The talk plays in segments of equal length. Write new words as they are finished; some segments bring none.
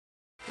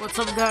What's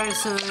up,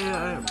 guys? I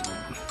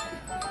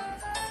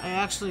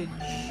actually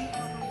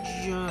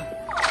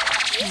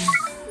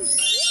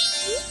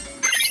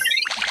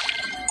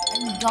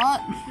got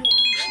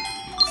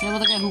say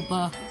what I got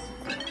Hoopa.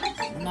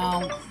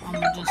 Now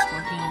I'm just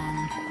working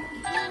on.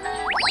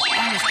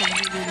 I'm just gonna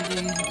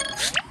do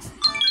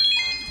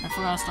I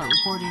forgot to start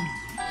recording.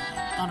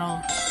 I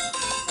don't.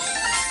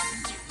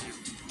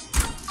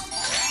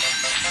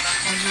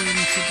 I really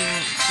need to do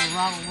it so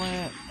right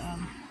away.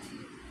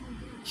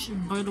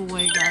 By the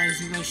way,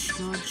 guys, you guys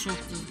should check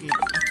this game.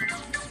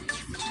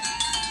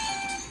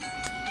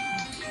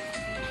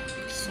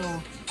 So,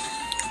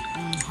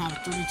 have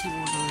 32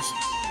 orders.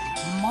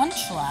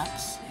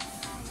 Munchlax.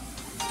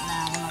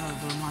 Nah, we're not gonna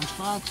do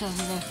Munchlax as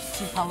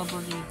the 2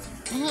 caliber.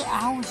 8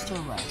 hours to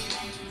arrive.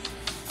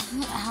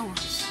 2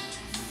 hours.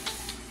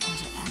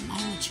 And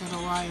I'm not sure to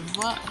arrive,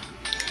 but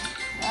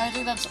I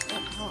think that's it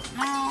for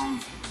now.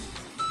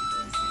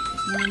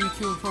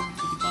 Mimikyu will probably be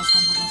the best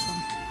one for this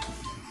one.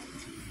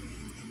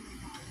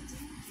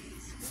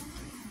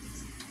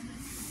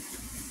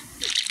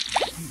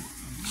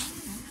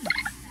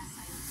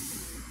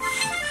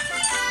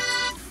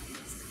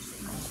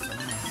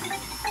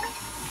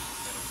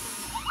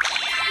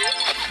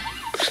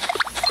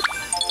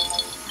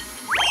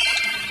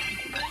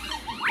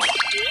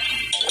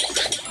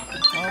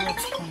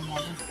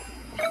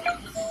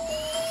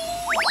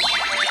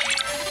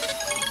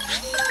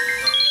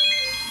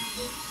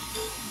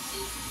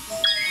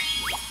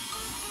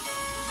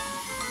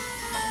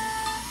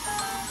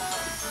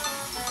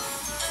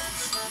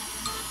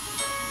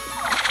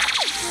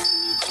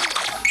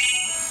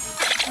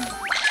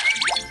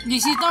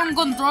 Necesito un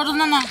control,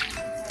 nana.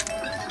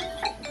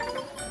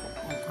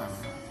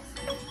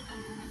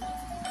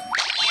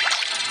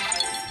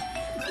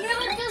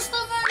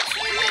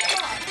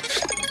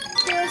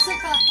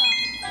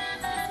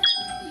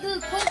 The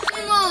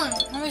Pokemon.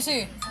 Let me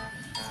see.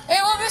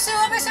 Hey, let me see,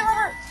 Robert.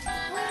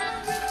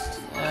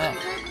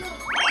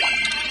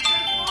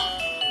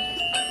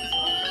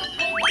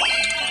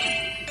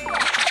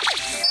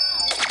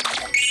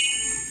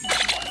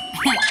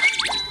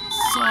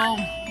 So,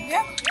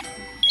 yeah.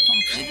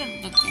 Completed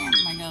the game,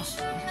 I guess.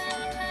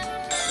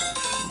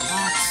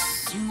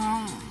 That's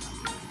not.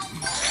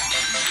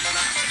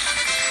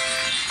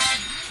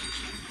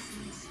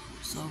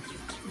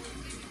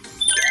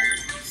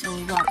 So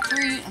we got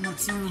 3, and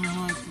it's really like,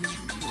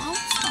 well,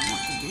 it's not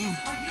with the game.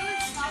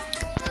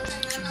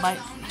 Bye.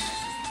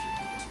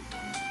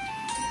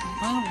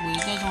 By the way,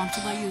 guys, I want to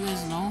let you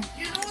guys know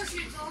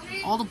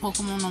all the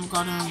Pokemon I've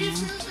got in the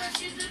game.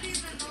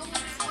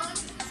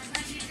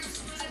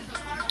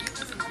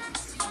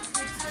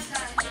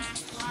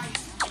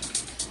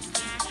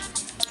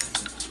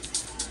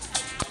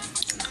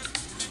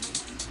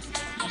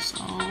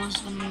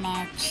 The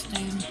max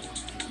thing.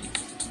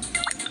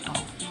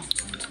 Oh,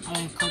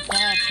 I click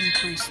that to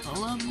increase the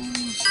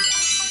levels.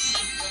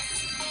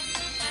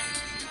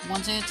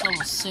 Once it's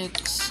level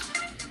 6,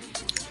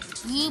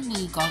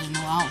 we got a new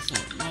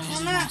outfit. Right,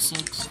 it's level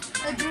 6.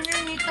 There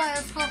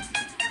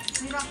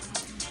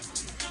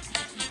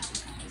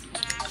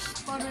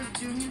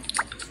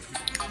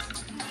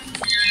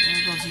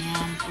goes the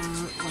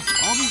Emperor, which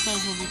all these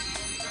guys will be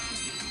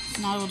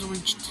not able to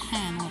reach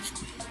 10,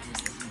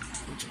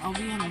 which I'll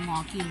be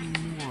unlocking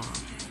more.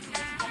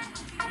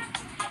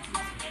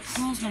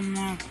 How's the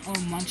max? Oh,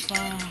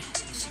 Munchlax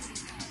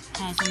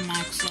has a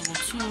max level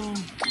 2.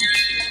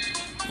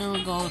 There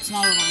we go. It's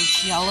now able to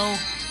reach yellow.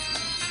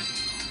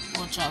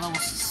 Which at level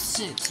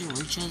 6 it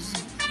reaches.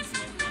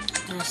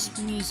 There's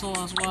Sneasel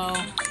as well.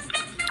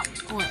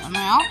 Oh wait, am I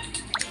out?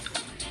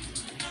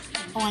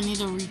 Oh, I need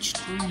to reach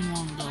 3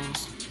 more of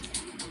those.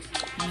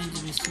 I need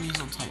to be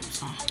Sneasel types,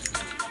 huh?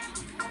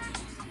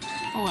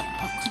 Oh wait, I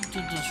could do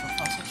this real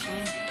fast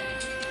actually.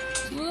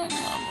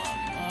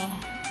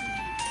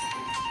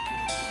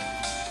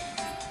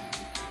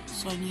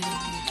 So I need to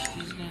reach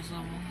these guys'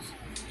 levels.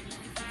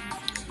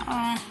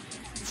 Alright.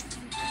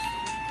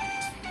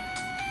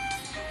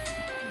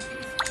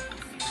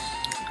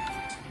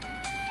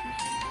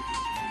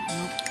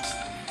 Nope.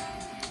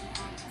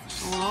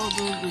 So what I'll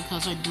do,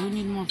 because I do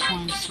need more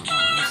points so that I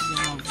can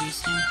get more of these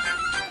things.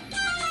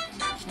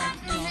 So I'll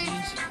do all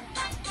these.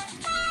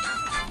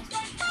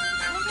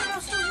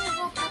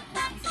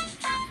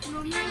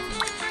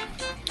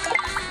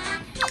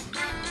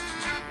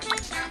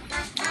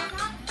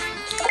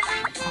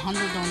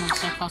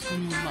 $100 that cost me,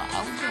 but I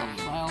will be able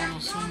to buy all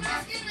those soon.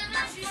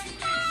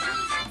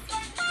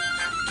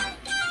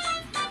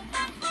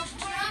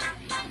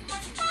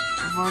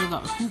 I've already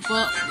got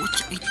Hoopa, which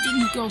I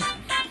think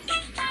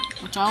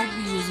which I'll be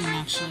using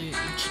actually.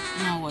 Which,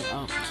 no wait,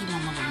 I'll keep on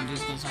leveling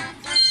these guys up.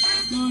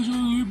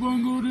 Keep on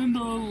going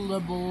into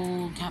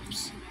level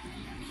caps.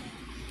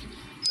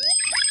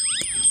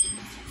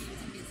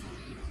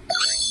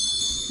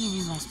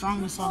 He's my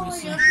strongest,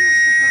 obviously.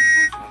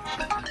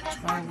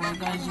 By the way,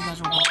 guys, you guys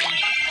are welcome.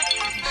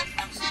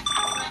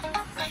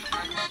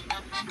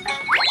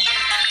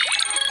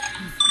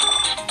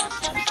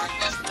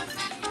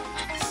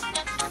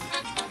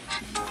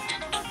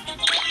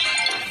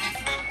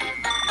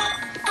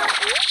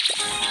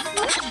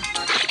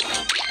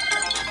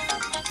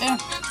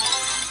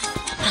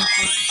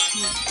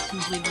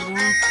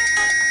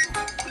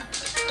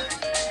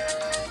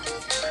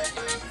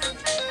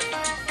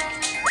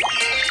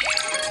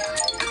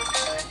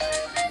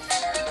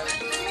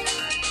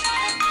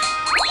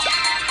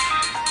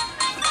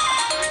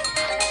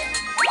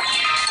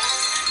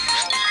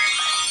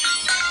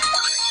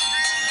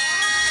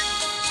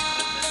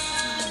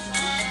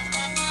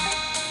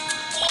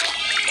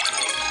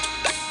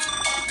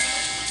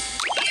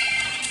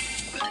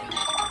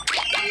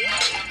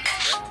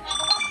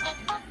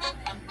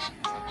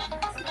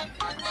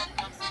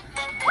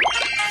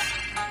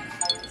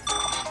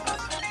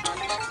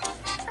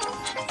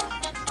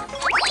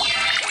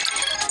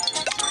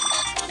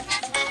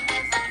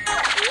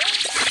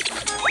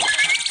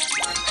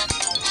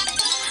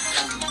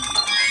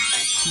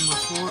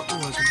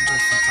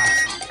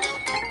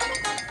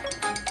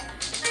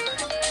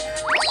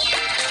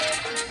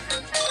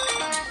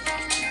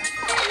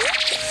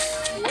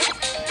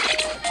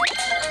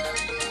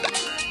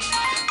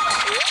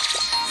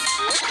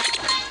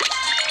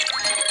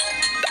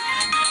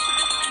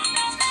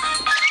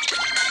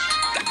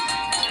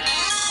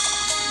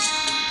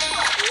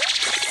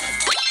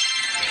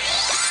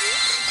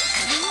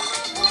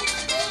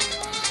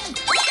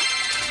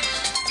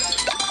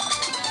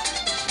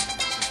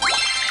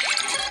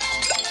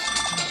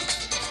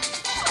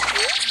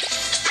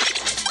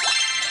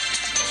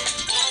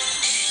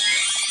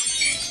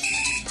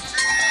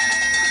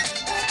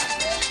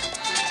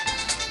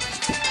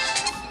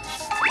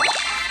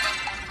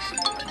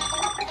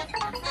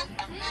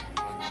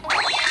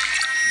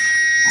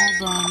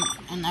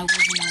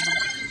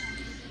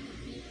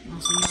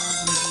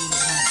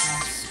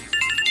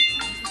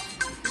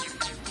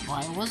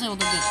 I was able to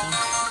get them.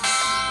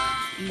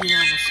 Eevee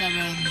level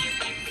 7.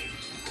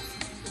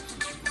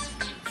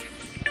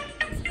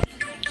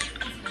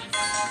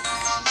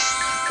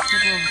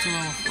 Take over to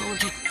level 4,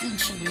 which I think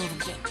should be able to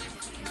get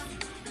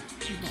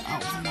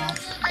out for now.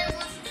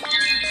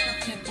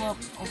 Pick up,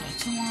 okay,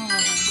 2 more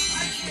levels.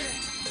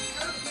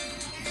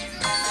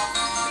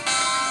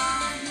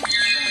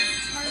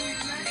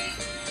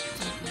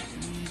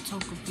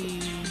 Togepi.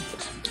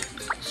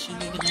 Should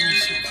be getting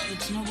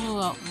it's no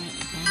blue outfit,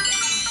 okay.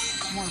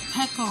 More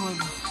Pekka with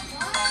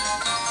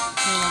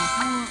level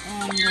 4,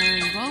 and there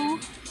you go.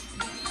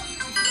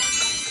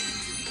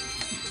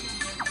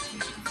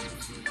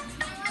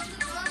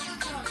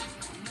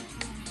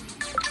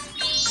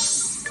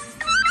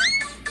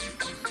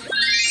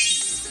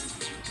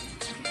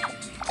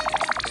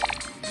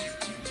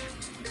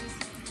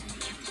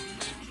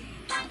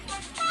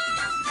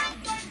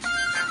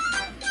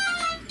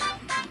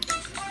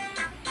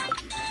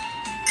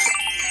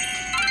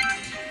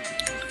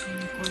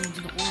 According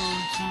to the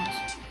oral sounds.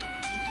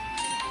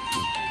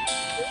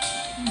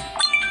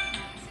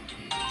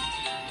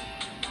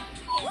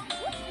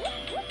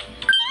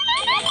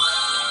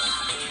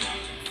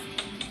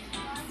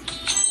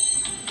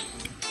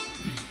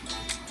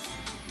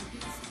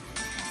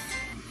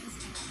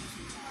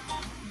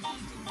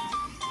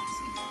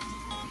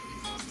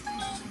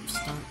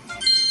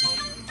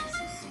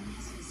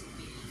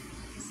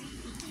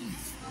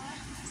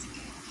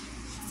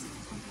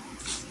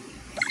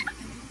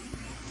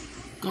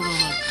 Go, look.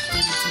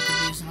 Take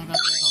these and I got to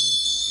take all these.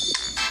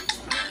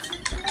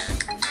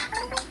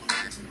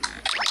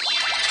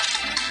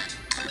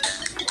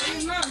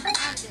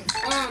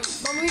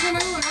 Vamos a ir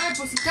a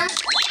depositar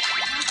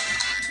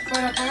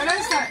para pagar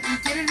esta. ¿Y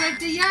quieres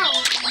verte ya o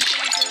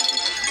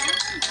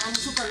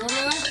mucho calor,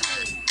 verdad?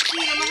 Sí,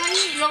 nomás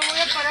ahí lo voy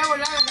a parar a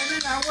volar, agarrar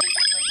el agua.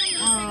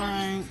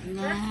 Alright,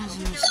 guys,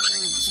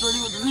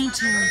 starting with the new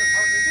team.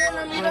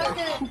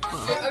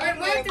 A ver,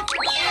 muévete.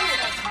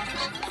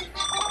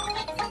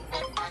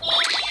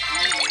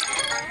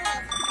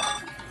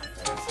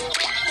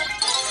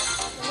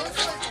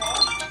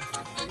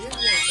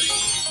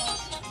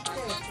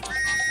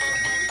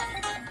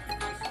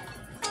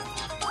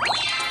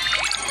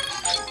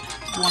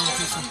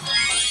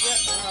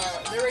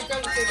 They're right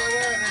down the table.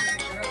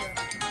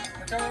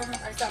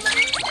 Ahí está.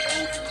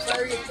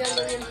 Sorry, que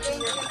ando bien feo.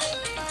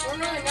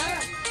 No, de nada.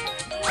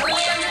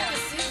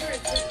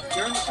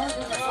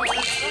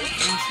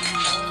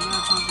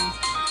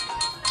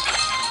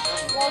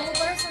 Vamos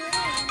para esa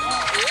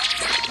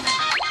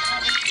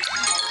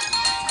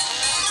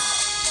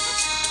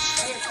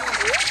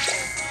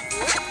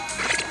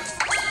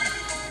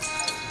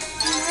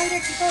madre,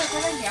 aquí para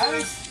dejar las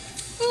llaves.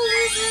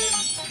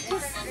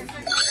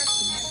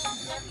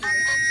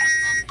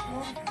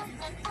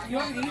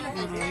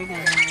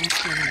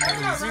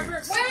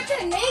 Muévete,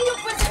 niño,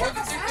 pues se va a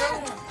pasar.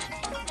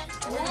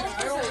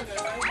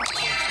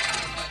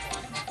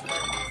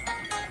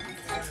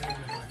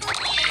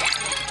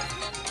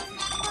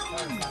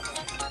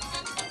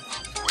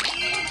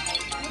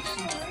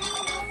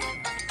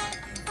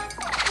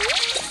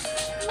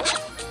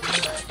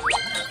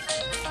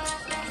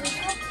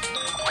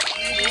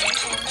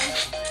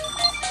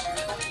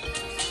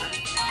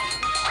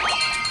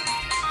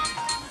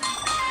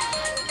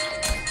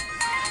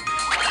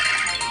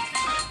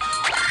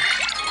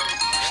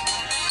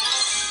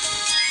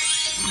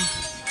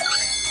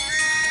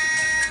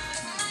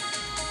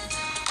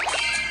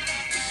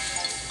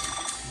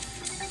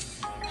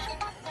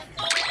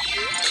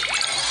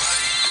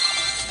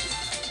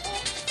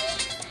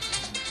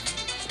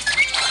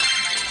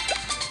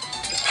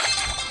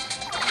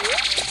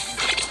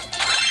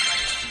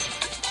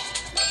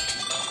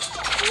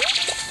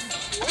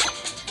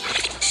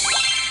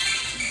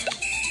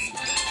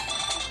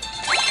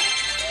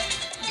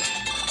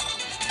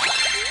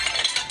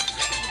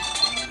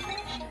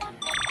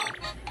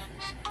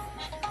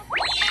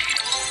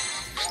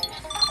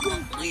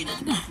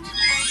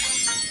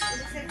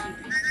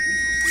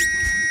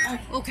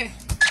 Okay.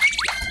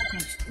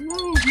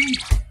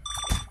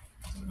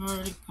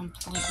 Already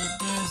completed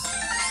this.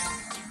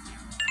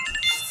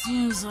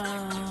 Seems the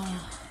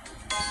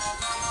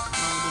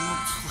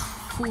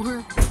level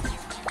 4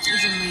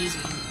 is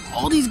amazing.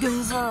 All these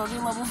guys are already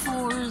level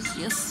 4s,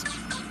 yes.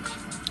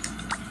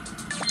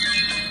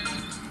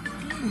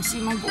 You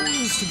see, my goal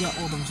is to get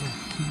all them so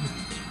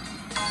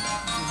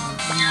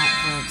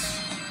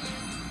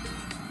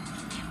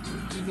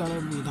you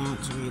gotta be down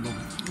to me though.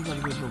 You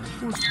gotta be level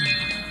 4 to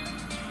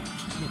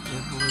get the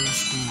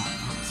bluish green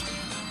outfits.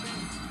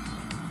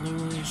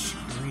 Bluish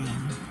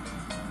green.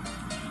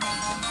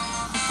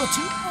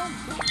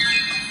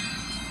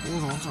 Oh,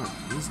 those are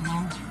these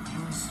now.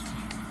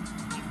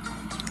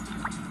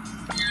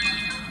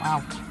 Wow.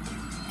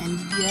 And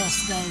yes,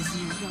 guys,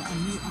 you're gonna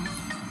unmute.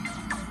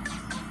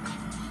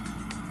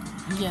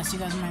 Yes, you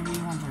guys might be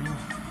wondering,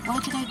 why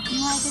did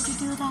you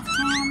do it off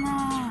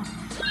camera?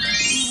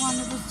 You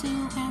wanted to see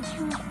you camera.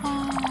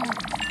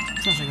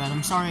 Seriously, guys,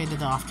 I'm sorry I did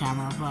it off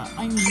camera, but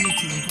I needed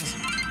to because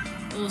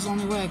It was the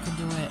only way I could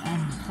do it,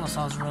 and plus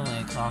I was really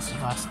exhausted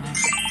last night.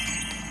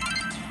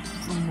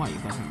 From what you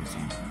guys were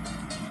saying.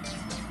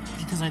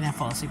 Because I didn't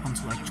fall asleep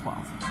until like 12.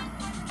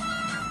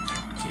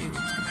 Okay,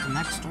 let's get the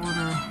next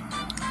order.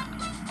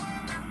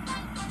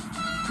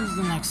 Who's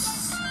the next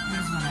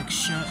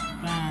ship?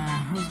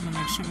 Who's the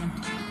next shipment?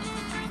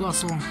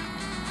 Glussel.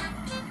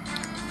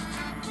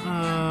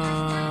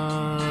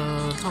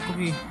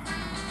 Tokobi.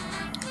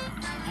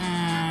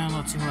 And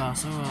let's see who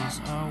else.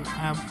 Oh, I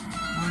have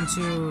 1,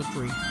 2,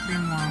 3. 3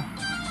 more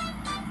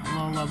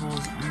low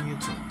levels and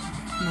YouTube.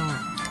 No,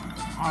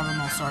 I don't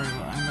know, sorry,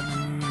 but I'm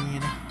gonna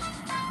need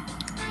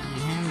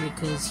him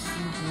because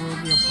he will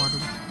be a part of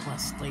the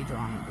quest later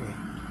on, I agree.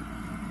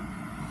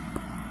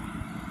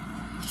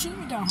 Shoot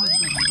me down, how's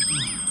good?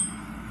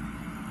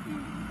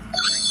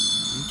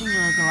 You think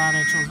you're glad I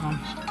chose them?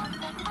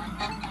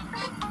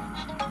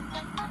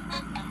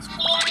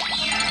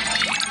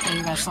 Okay,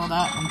 you guys saw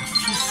that? In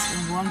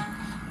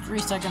 3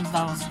 seconds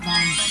that was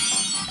done.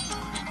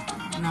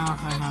 Now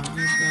if I have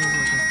these guys,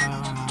 like if I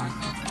have them on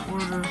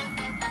order,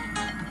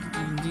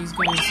 and these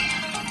guys.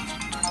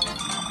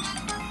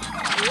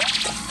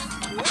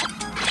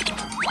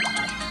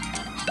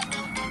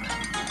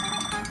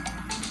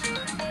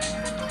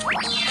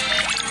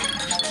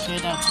 Okay,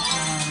 that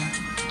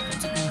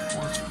took me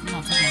 4, no,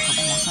 it took me a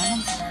couple more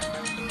seconds.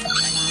 Don't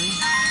worry.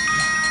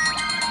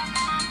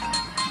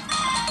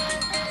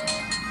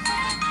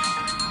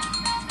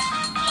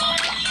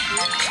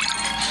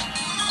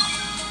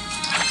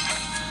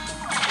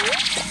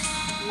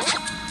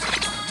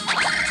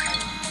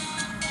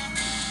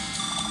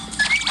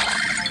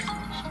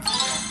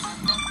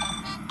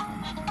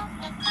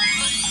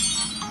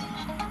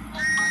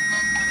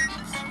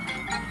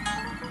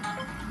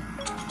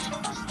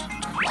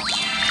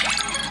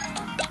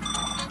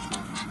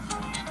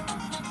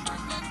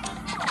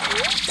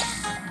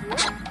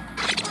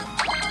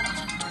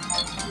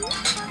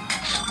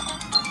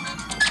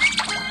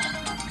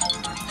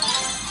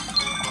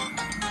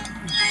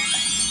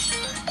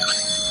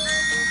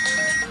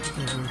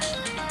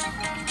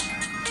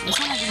 This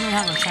one I didn't really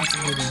have a chance of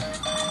looting.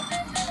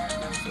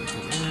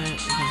 It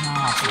does not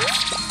happen.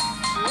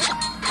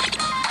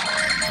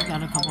 I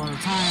got a couple at a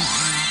time,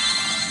 and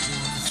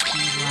we'll just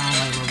speed around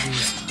like all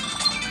these.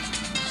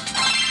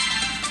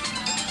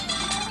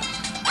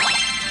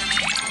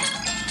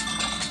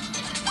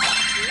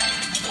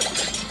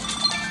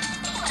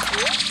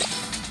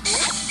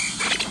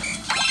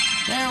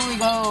 There we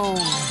go!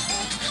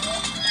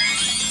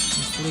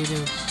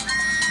 Completed.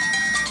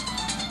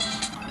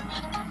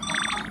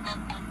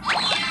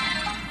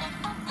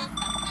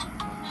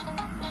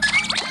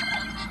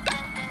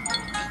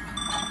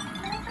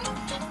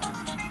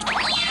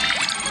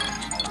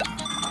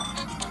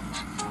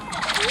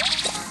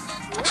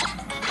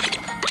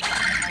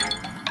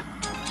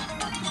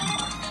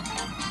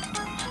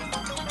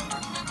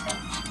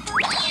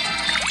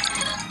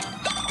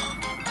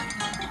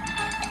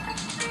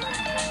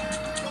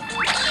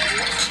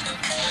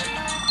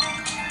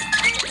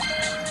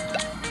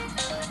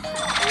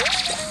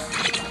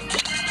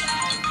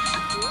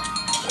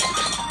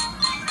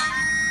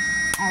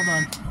 All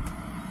done.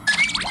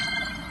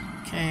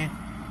 Okay.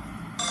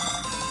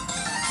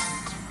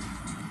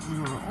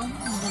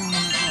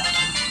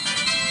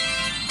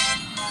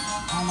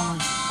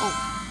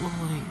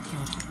 Wait,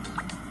 good.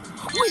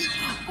 Wait!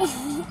 Oh,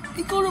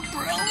 he got a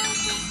brown!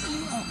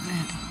 Oh,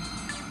 man.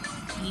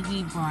 BB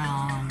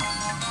Brown.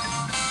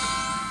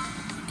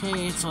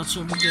 Okay, so it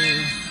should be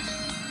good.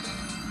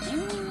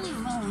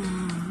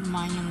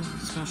 My name is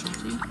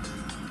specialty.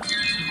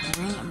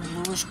 Green and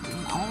bluish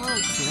green. I don't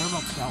really care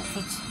about the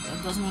outfits.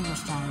 It doesn't mean they're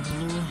strong.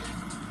 Blue.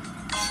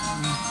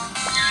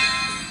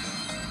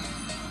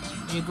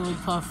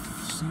 Jigglypuff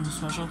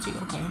specialty.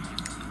 Okay.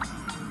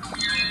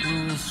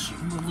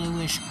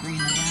 Bluish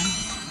green again.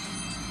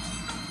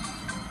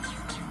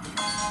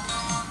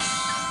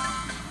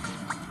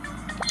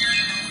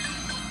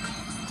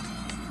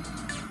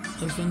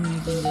 I've been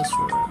using this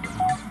for right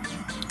now.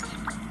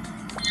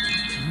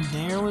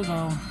 There we go.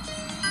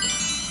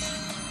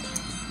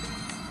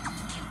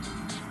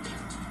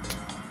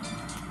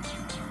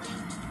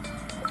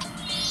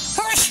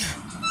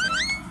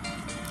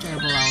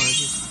 Terrible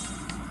allergies.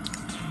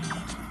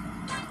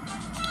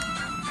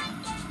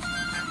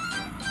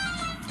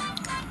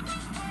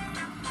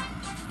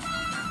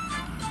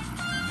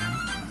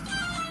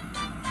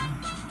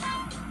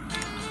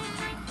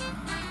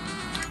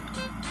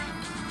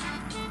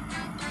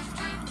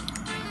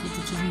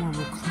 Which is more of a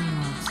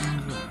cleaner, it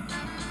seems like.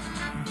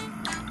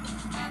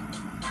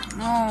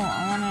 No, I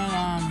wanted,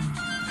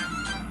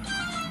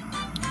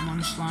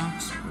 Munchlax,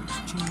 let's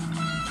change.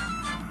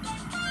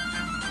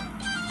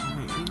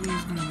 Okay,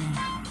 Eevee's gonna be...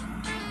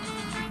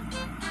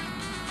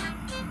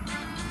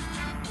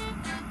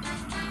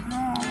 No, I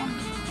want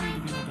to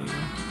be the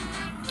later.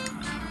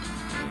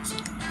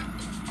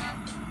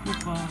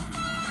 Koopa.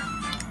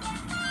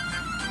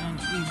 And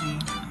Eevee.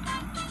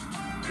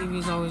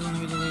 Eevee's always gonna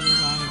be the leader,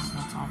 guys,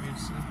 that's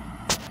obviously.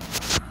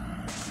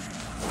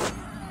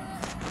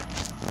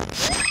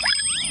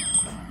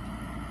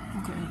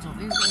 Okay, so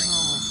these guys are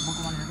all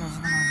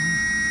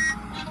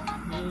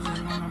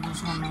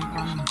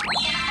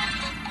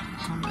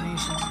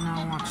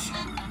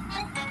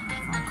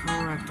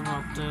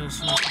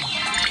this.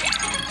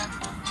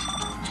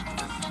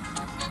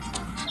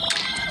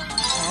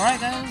 Alright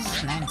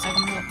guys, 9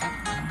 seconds left.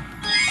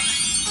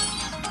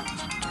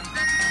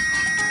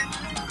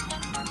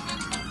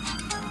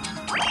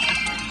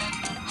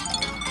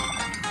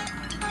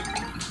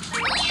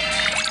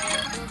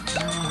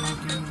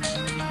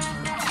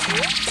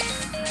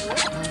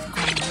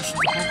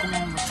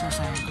 Pokemon, but trust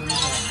I agree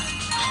that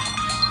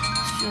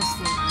it's just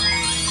the way it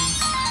is.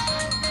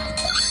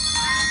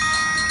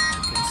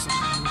 Okay, so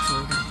it looks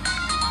like that.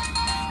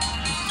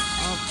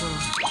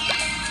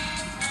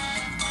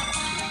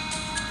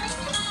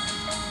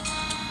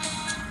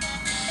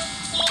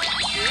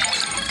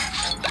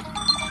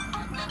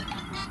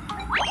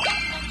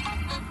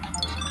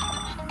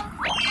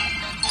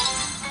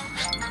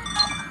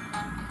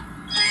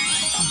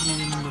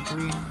 Completed number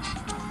 3.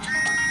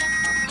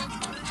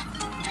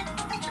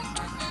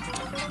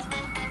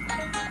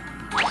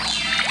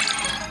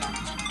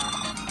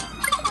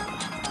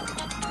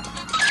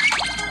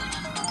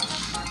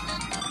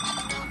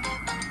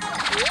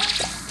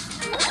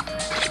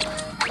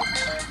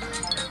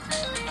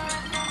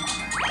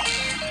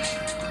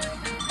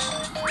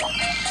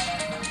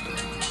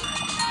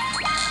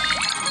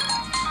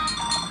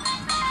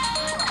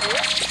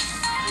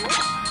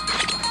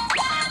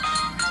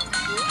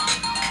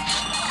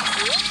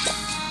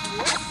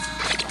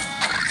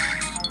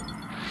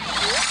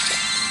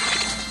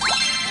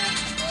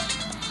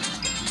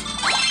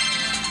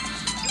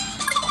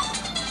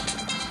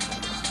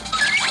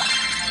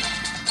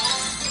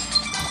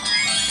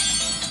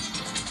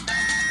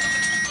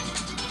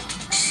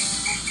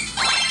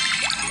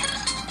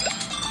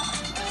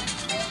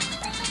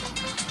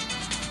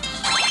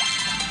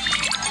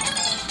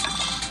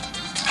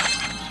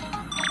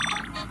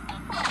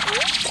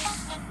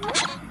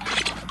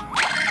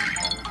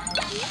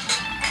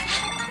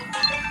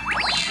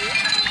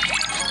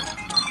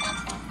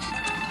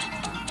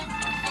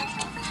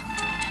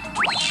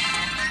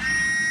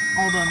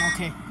 Hold on,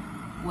 okay.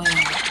 Wait,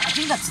 I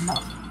think that's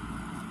enough.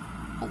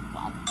 Oh,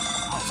 wow.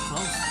 That was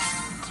close.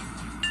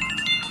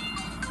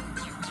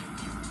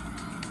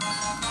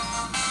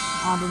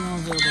 I don't know.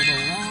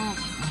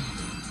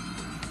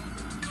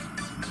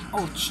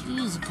 Oh,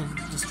 jeez, it could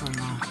destroy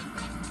now.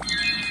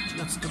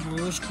 That's the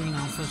bluish green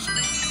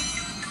officially.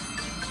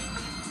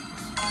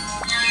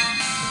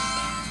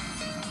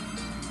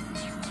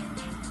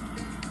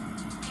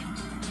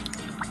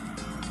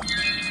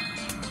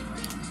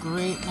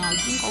 Great, now I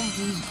think all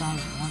these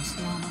guys once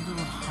they're on a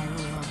little higher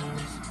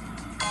levels.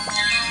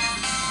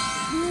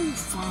 Ooh,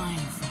 5.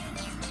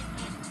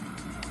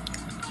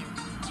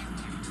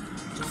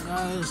 So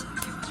guys,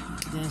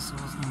 this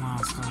was the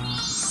milestone.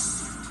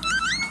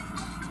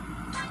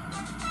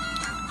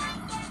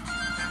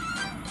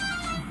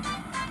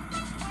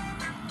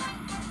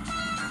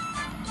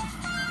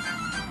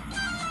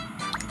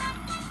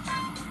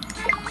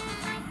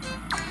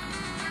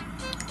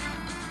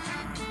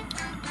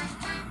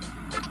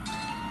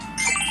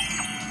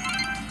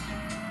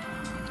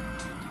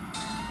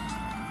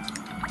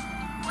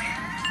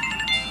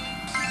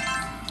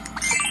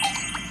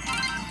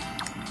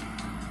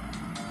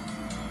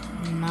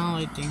 Now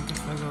I think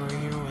if I go right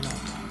here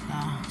without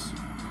that,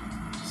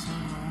 so I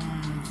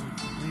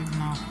believe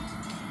now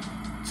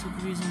 2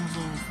 reasons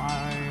level 5. I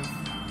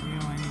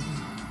need to.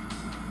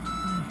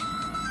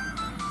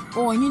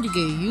 Oh, I need to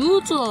get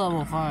you to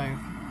level 5. So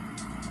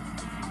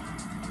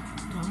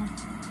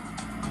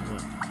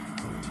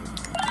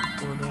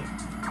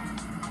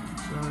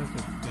I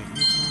could get you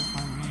to level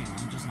 5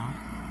 anyway, just now.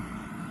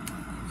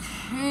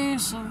 Okay,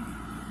 so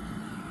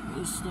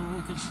this is the way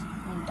I could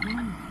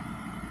open.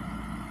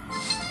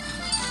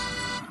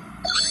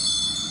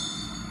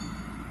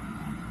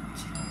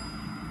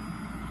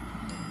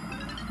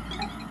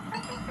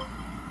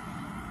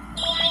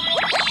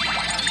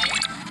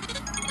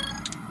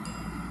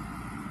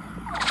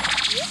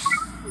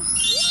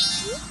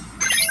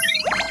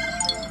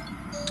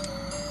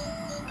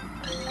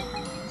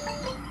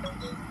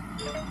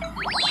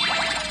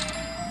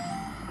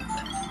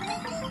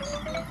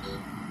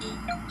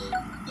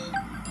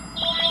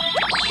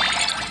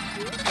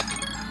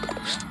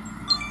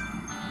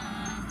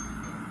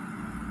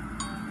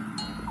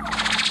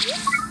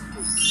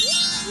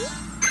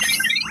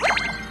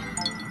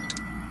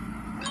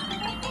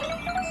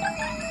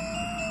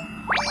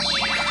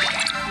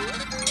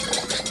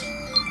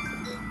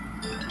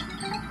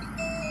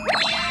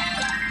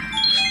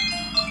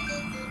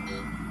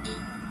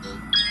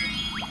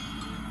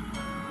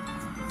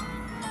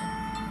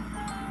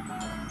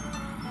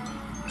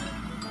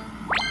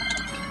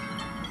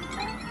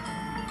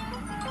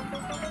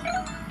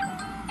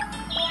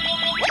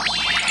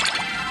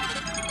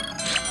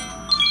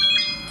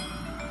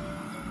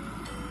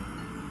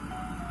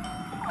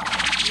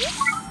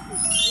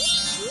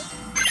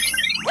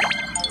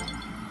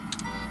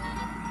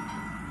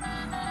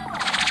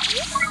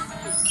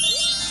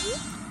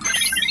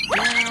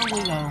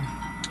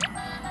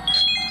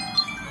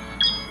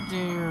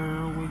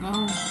 There we go.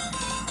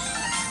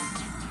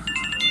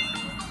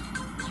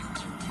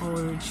 Oh,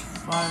 we reached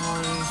 5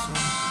 already, so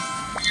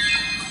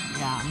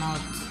Yeah, now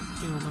it's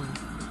able to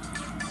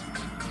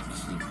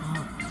keep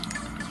up.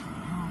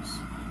 Mouse.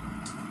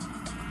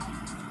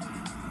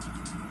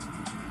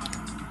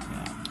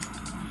 Yeah.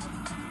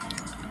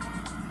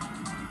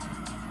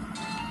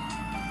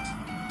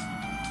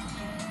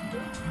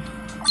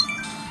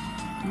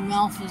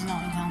 Melf is now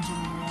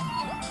encounterable.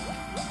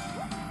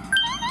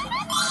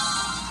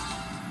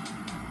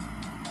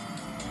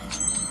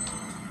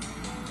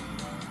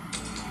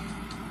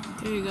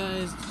 Okay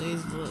guys,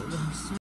 today's